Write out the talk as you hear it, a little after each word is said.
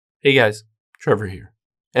Hey guys, Trevor here.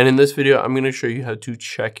 And in this video, I'm going to show you how to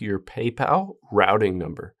check your PayPal routing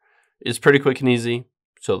number. It's pretty quick and easy,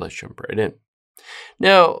 so let's jump right in.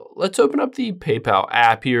 Now, let's open up the PayPal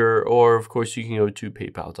app here, or of course you can go to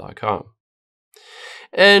paypal.com.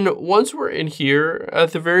 And once we're in here,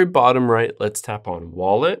 at the very bottom right, let's tap on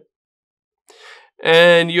Wallet.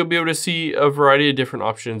 And you'll be able to see a variety of different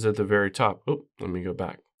options at the very top. Oh, let me go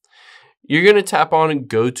back. You're going to tap on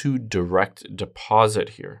Go to Direct Deposit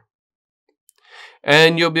here.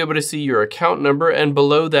 And you'll be able to see your account number, and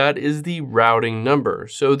below that is the routing number.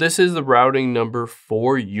 So this is the routing number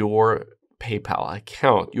for your PayPal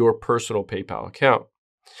account, your personal PayPal account.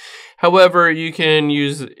 However, you can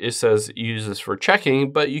use, it says use this for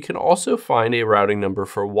checking, but you can also find a routing number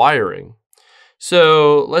for wiring.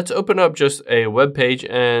 So let's open up just a web page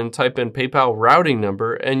and type in PayPal routing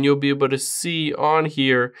number, and you'll be able to see on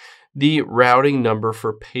here the routing number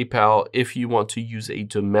for PayPal if you want to use a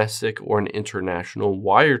domestic or an international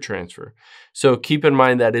wire transfer. So keep in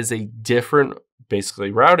mind that is a different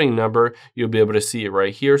basically routing number. You'll be able to see it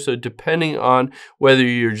right here. So depending on whether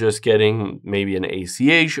you're just getting maybe an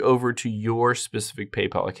ACH over to your specific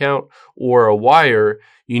PayPal account or a wire,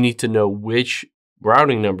 you need to know which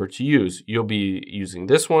routing number to use. You'll be using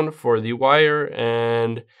this one for the wire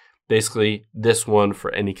and basically this one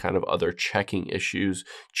for any kind of other checking issues,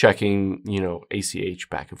 checking, ACH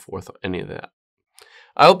back and forth, any of that.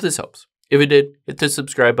 I hope this helps. If it did, hit the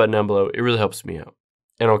subscribe button down below. It really helps me out.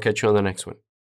 And I'll catch you on the next one.